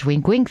nudge, nudge,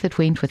 wink, wink that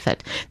went with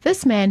it.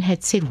 This man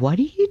had said, what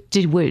are you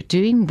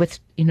doing with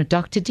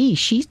Dr. D?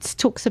 She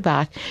talks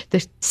about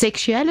the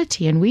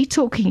sexuality and we're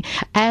talking.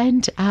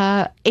 And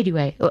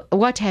anyway,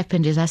 what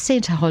happened is I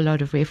sent a whole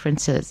lot of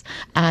references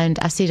and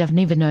I said, I've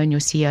never known your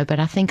CEO, but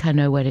I think I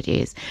know what it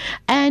is.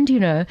 And,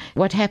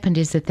 what happened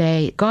is that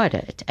they got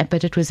it,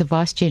 but it was a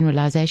vast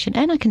generalization.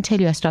 And I can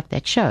tell you I stopped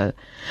that show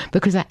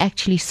because I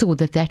actually saw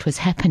that was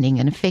happening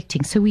and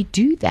affecting. So we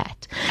do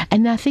that.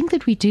 And I think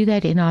that we do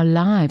that in our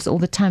lives all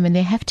the time. And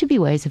there have to be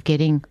ways of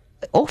getting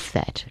off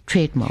that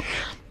treadmill.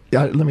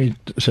 Let me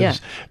say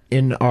this.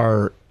 In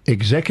our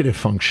executive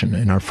function,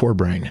 in our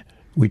forebrain,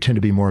 we tend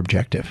to be more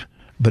objective.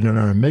 But in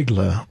our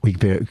amygdala, we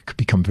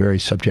become very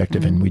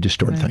subjective and we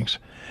distort things.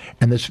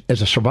 And this,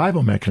 as a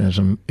survival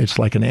mechanism, it's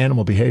like an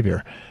animal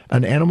behavior.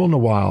 An animal in the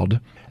wild,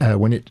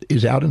 when it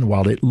is out in the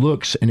wild, it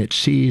looks and it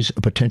sees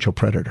a potential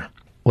predator.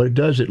 Well, What it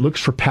does, it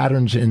looks for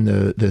patterns in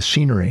the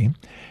scenery.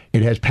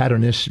 It has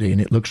patternicity, and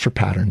it looks for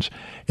patterns.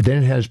 And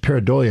then it has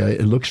pareidolia,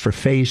 it looks for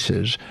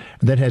faces.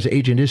 And then it has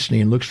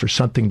agenticity, and looks for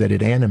something that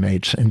it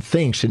animates and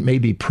thinks it may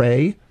be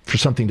prey for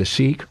something to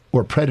seek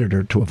or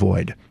predator to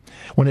avoid.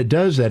 When it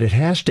does that, it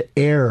has to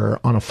err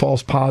on a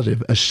false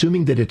positive,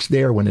 assuming that it's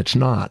there when it's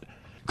not.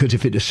 Because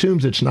if it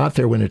assumes it's not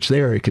there when it's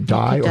there, it could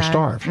die or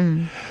starve.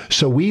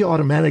 So we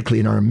automatically,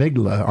 in our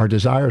amygdala, our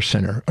desire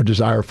center, a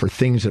desire for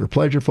things that are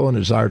pleasurable and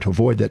a desire to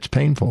avoid that's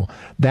painful,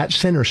 that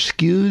center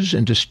skews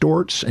and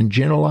distorts and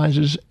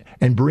generalizes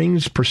and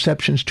brings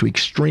perceptions to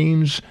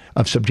extremes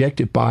of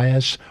subjective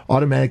bias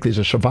automatically as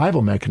a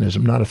survival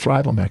mechanism, not a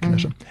thrival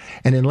mechanism.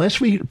 And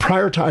unless we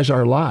prioritize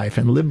our life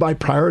and live by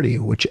priority,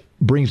 which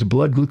brings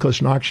blood glucose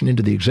and oxygen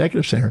into the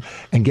executive center,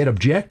 and get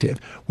objective,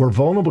 we're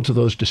vulnerable to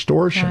those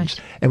distortions.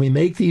 Right. And we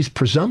make these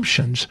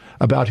presumptions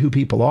about who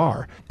people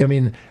are. I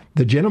mean,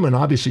 the gentleman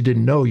obviously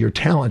didn't know your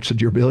talents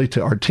and your ability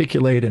to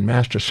articulate and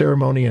master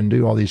ceremony and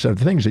do all these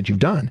other things that you've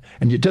done.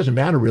 And it doesn't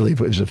matter really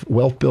if it was a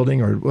wealth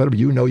building or whatever,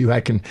 you know you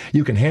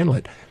can handle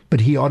it.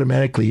 But he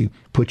automatically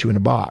put you in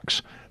a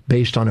box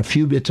based on a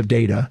few bits of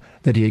data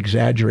that he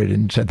exaggerated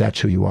and said, that's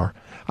who you are.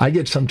 I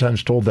get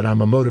sometimes told that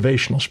I'm a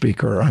motivational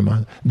speaker, or I'm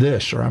a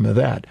this, or I'm a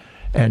that.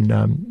 And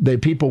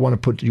people want to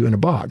put you in a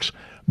box.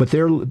 But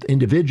they're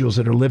individuals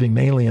that are living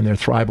mainly in their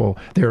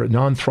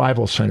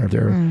non-thrival center,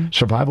 their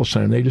survival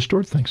center, and they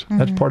distort things.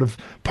 That's part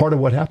of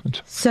what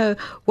happens. So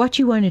what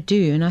you want to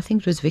do, and I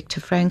think it was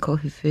Viktor Frankl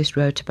who first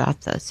wrote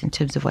about this in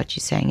terms of what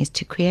you're saying, is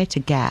to create a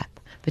gap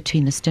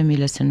between the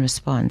stimulus and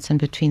response, and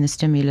between the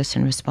stimulus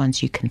and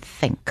response you can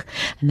think,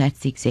 and that's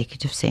the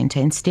executive center,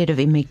 instead of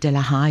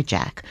amygdala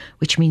hijack,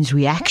 which means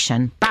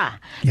reaction,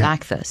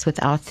 like this,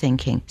 without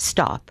thinking.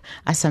 Stop.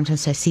 I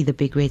sometimes say, see the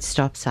big red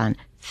stop sign,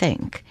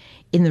 think.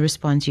 In the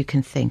response you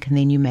can think, and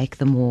then you make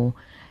the more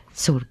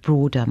sort of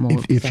broader, more...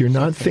 If you're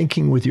not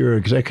thinking with your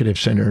executive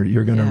center,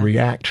 you're going to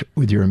react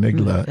with your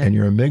amygdala, and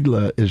your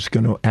amygdala is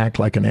going to act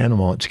like an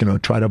animal. It's going to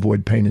try to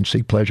avoid pain and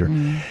seek pleasure.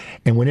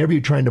 And whenever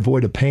you're trying to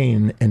avoid a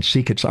pain and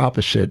seek its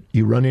opposite,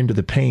 you run into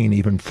the pain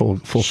even full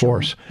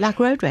force. Like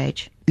road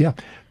rage. Yeah.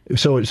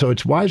 So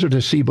it's wiser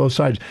to see both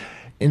sides.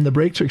 In the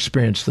Breakthrough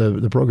Experience,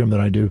 the program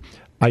that I do,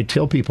 I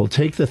tell people,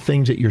 take the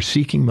things that you're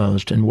seeking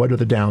most and what are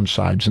the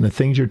downsides, and the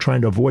things you're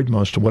trying to avoid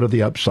most and what are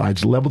the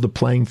upsides. Level the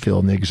playing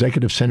field, and the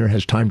executive center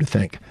has time to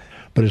think.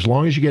 But as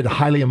long as you get a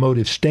highly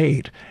emotive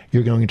state,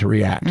 you're going to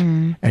react.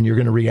 And you're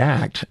going to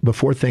react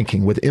before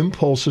thinking with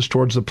impulses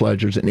towards the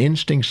pleasures and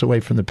instincts away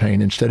from the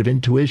pain instead of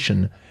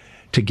intuition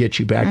to get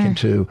you back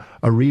into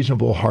a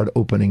reasonable,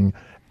 heart-opening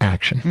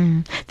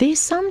action. There's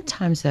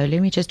sometimes, though,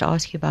 let me just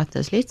ask you about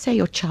this. Let's say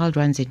your child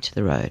runs into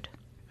the road.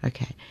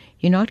 Okay.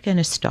 You're not going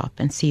to stop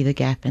and see the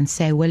gap and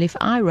say, well, if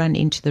I run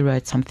into the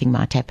road, something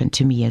might happen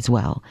to me as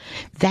well.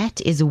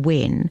 That is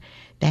when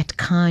that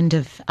kind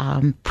of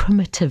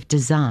primitive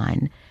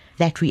design,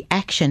 that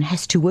reaction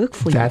has to work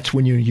for you. That's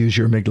when you use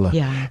your amygdala.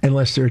 Yeah.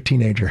 Unless they're a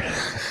teenager.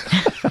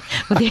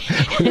 Well,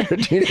 when they're a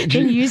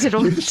teenager, you use it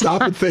all the time.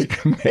 Stop and think,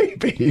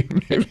 maybe.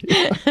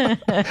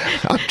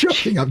 I'm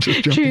joking. I'm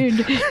just joking.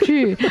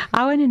 True.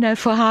 I want to know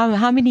for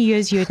how many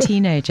years you're a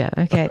teenager.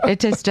 Okay,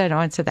 just don't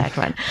answer that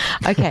one.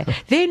 Okay,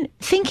 then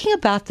thinking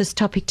about this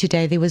topic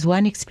today, there was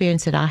one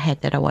experience that I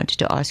had that I wanted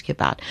to ask you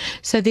about.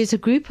 So there's a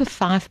group of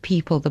 5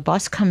 people. The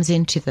boss comes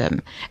into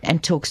them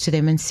and talks to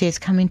them and says,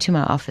 come into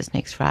my office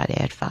next Friday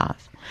at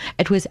 5.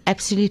 It was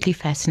absolutely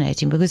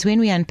fascinating because when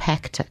we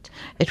unpacked it,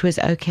 it was,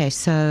 okay,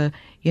 so,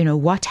 you know,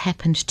 what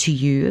happened to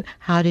you?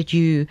 How did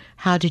you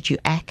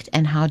act,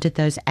 and how did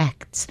those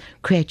acts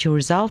create your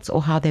results,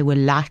 or how they were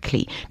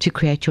likely to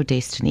create your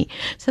destiny?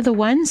 So the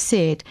one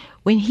said,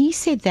 when he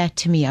said that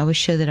to me, I was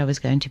sure that I was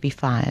going to be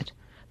fired.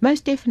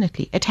 Most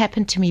definitely. It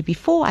happened to me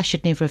before. I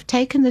should never have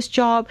taken this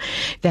job.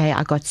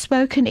 I got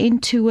spoken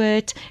into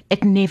it.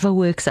 It never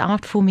works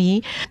out for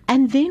me.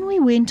 And then we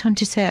went on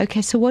to say,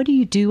 okay, so what do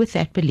you do with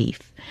that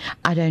belief?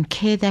 I don't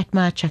care that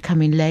much. I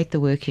come in late. The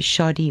work is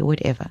shoddy or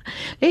whatever.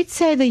 Let's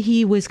say that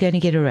he was going to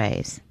get a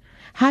raise.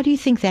 How do you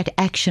think that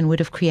action would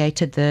have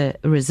created the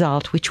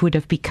result which would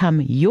have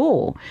become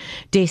your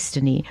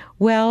destiny?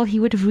 Well, he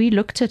would have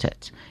re-looked at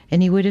it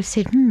and he would have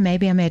said,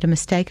 maybe I made a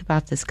mistake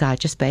about this guy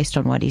just based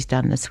on what he's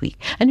done this week.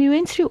 And we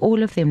went through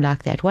all of them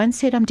like that. One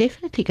said, I'm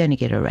definitely going to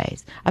get a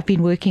raise. I've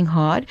been working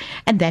hard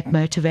and that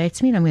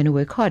motivates me and I'm going to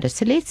work harder.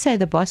 So let's say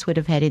the boss would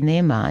have had in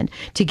their mind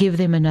to give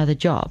them another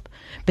job,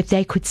 but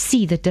they could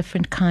see the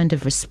different kind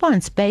of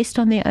response based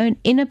on their own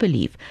inner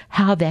belief,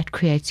 how that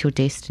creates your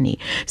destiny.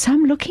 So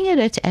I'm looking at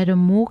it at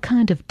a more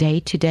kind of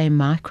day-to-day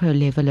micro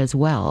level as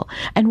well,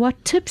 and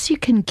what tips you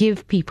can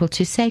give people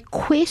to say,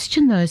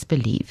 question those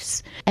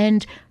beliefs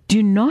and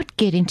do not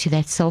get into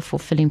that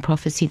self-fulfilling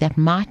prophecy that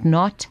might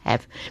not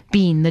have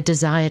been the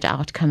desired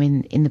outcome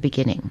in the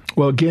beginning.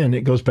 Well, again,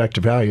 it goes back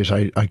to values.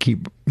 I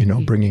keep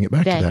bringing it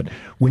back to that.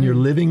 When you're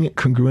living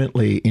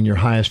congruently in your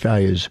highest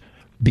values,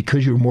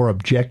 because you're more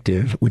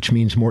objective, which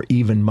means more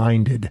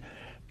even-minded,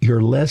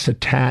 you're less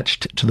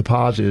attached to the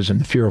positives and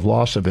the fear of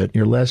loss of it.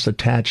 You're less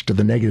attached to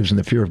the negatives and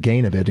the fear of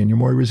gain of it. And you're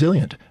more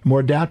resilient,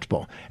 more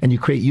adaptable. And you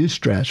create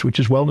eustress, which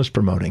is wellness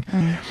promoting.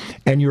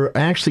 And you're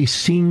actually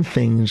seeing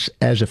things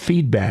as a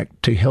feedback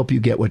to help you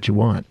get what you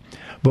want.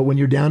 But when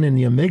you're down in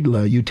the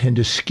amygdala, you tend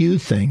to skew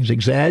things,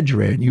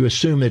 exaggerate. You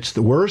assume it's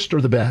the worst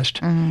or the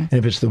best. And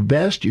if it's the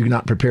best, you're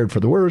not prepared for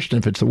the worst.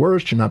 And if it's the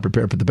worst, you're not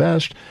prepared for the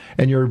best.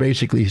 And you're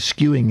basically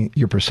skewing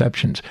your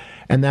perceptions.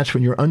 And that's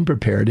when you're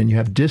unprepared and you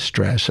have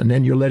distress. And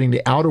then you're letting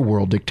the outer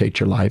world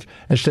dictate your life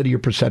instead of your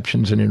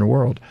perceptions and inner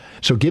world.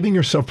 So giving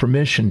yourself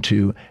permission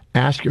to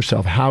ask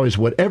yourself, how is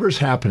whatever's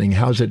happening,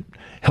 how is it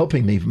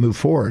helping me move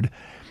forward?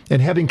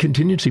 And having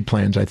contingency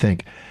plans, I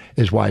think,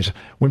 is wise.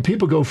 When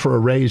people go for a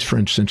raise, for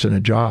instance, in a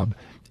job,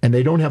 and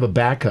they don't have a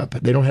backup,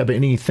 they don't have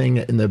anything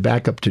in the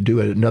backup to do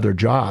another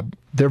job,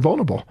 they're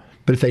vulnerable.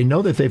 But if they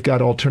know that they've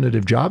got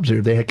alternative jobs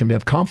there, they can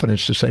have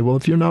confidence to say, well,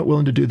 if you're not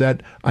willing to do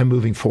that, I'm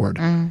moving forward.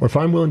 Or if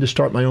I'm willing to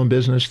start my own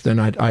business, then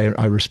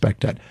I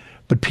respect that.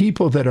 But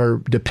people that are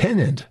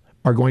dependent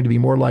are going to be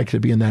more likely to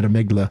be in that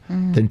amygdala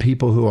than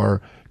people who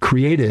are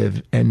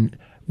creative and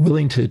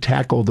willing to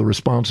tackle the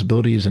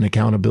responsibilities and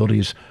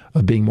accountabilities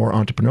of being more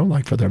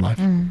entrepreneur-like for their life.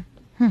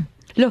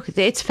 Look,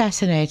 it's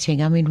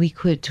fascinating. I mean, we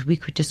could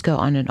just go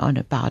on and on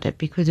about it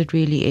because it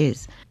really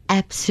is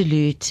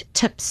absolute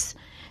tips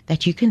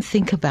that you can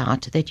think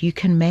about, that you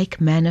can make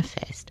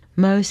manifest,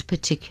 most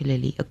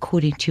particularly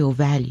according to your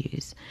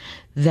values,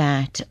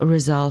 that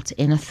result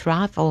in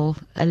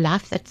a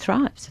life that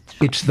thrives.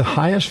 It's the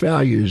highest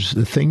values,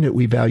 the thing that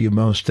we value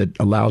most, that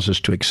allows us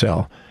to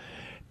excel.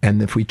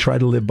 And if we try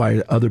to live by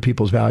other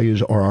people's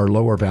values or our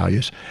lower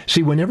values,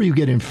 see, whenever you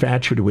get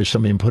infatuated with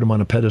somebody and put them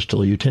on a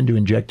pedestal, you tend to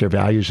inject their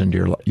values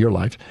into your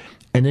life.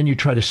 And then you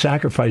try to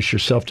sacrifice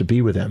yourself to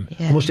be with them.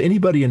 Yeah. Almost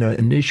anybody in an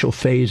initial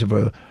phase of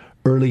a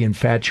early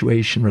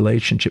infatuation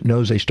relationship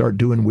knows they start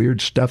doing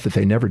weird stuff that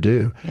they never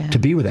do to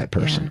be with that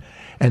person. Yeah.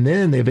 And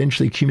then they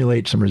eventually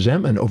accumulate some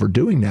resentment over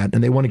doing that,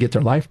 and they want to get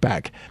their life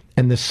back.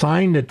 And the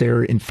sign that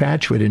they're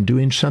infatuated and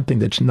doing something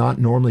that's not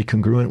normally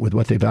congruent with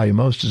what they value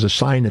most is a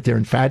sign that they're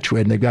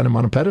infatuated and they've got them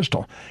on a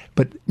pedestal.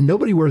 But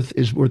nobody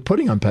is worth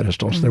putting on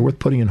pedestals. They're worth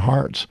putting in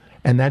hearts.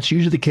 And that's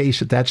usually the case,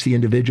 that's the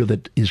individual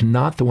that is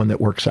not the one that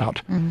works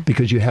out,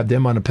 because you have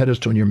them on a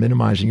pedestal and you're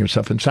minimizing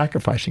yourself and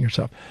sacrificing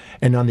yourself.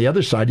 And on the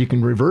other side, you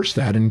can reverse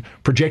that and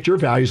project your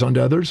values onto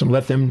others and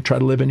let them try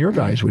to live in your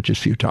values, which is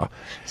futile.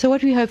 So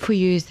what we hope for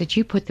you is that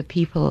you put the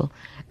people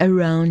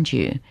around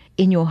you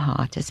in your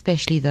heart,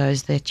 especially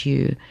those that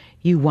you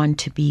want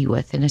to be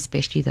with, and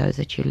especially those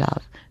that you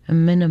love,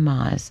 and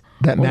minimize.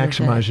 That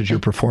maximizes your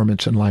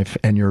performance in life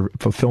and your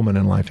fulfillment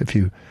in life.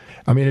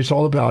 It's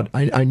all about,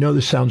 I know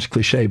this sounds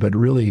cliche, but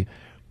really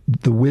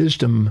the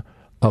wisdom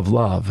of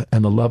love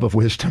and the love of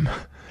wisdom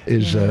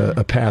is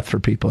a path for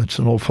people. It's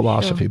an old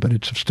philosophy, but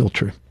it's still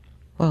true.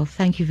 Well,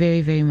 thank you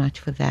very, very much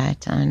for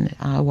that. And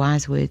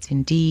wise words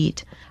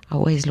indeed. I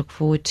always look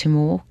forward to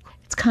more.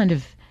 It's kind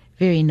of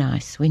very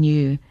nice when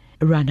you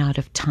run out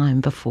of time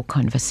before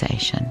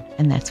conversation.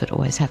 And that's what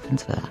always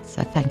happens with us.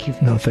 So thank you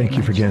very much. No, thank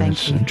you for again.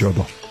 It's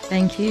enjoyable.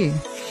 Thank you.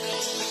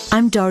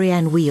 I'm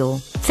Dorianne Wheel.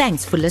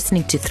 Thanks for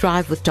listening to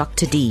Thrive with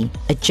Dr. D,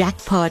 a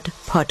Jackpot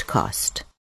podcast.